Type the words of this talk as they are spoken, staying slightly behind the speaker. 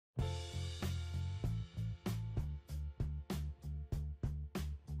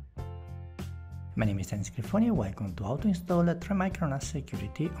My name is Dennis Grifoni and welcome to how to install 3 micro NAS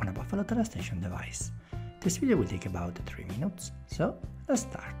security on a Buffalo Terastation device. This video will take about 3 minutes, so let's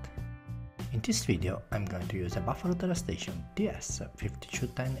start. In this video I'm going to use a Buffalo Terastation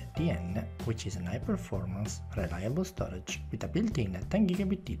TS5210TN, which is an high performance, reliable storage with a built-in 10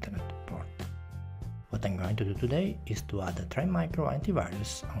 Gb Ethernet port. What I'm going to do today is to add a 3 micro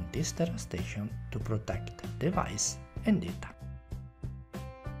antivirus on this Terastation to protect the device and data.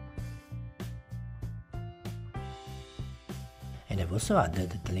 And I've also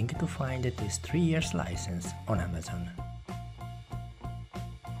added the link to find this 3 years license on Amazon.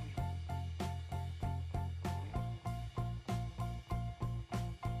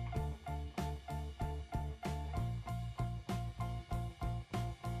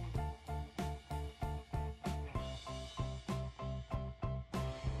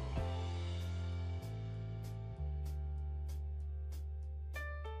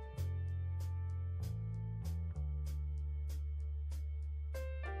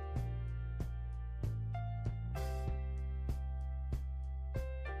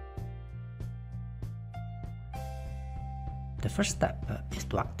 The first step is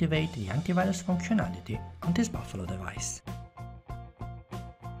to activate the antivirus functionality on this Buffalo device.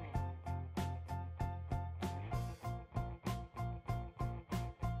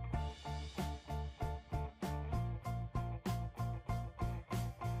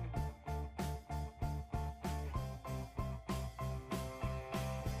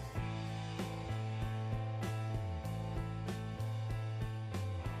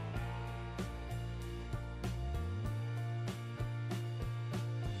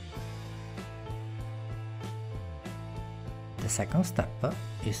 The second step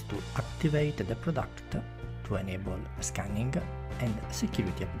is to activate the product to enable scanning and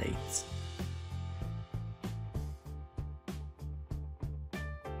security updates.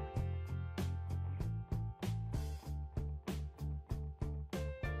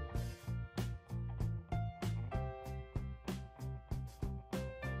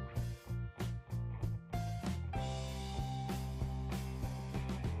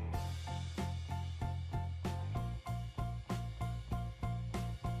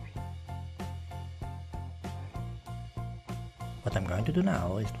 What I'm going to do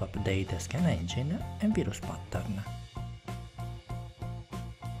now is to update the scan engine and virus pattern.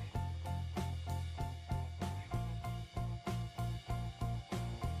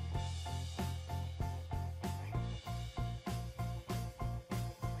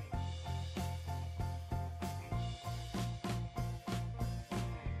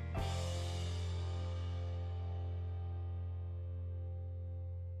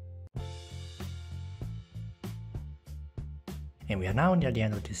 And we are now near the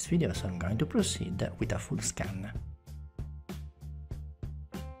end of this video, so I'm going to proceed with a full scan.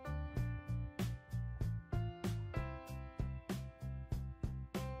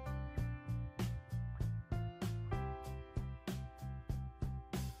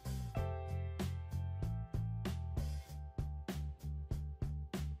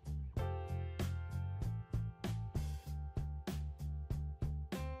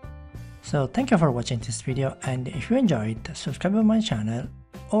 So thank you for watching this video, and if you enjoyed, subscribe to my channel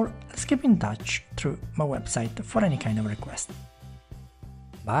or let's keep in touch through my website for any kind of request.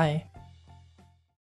 Bye!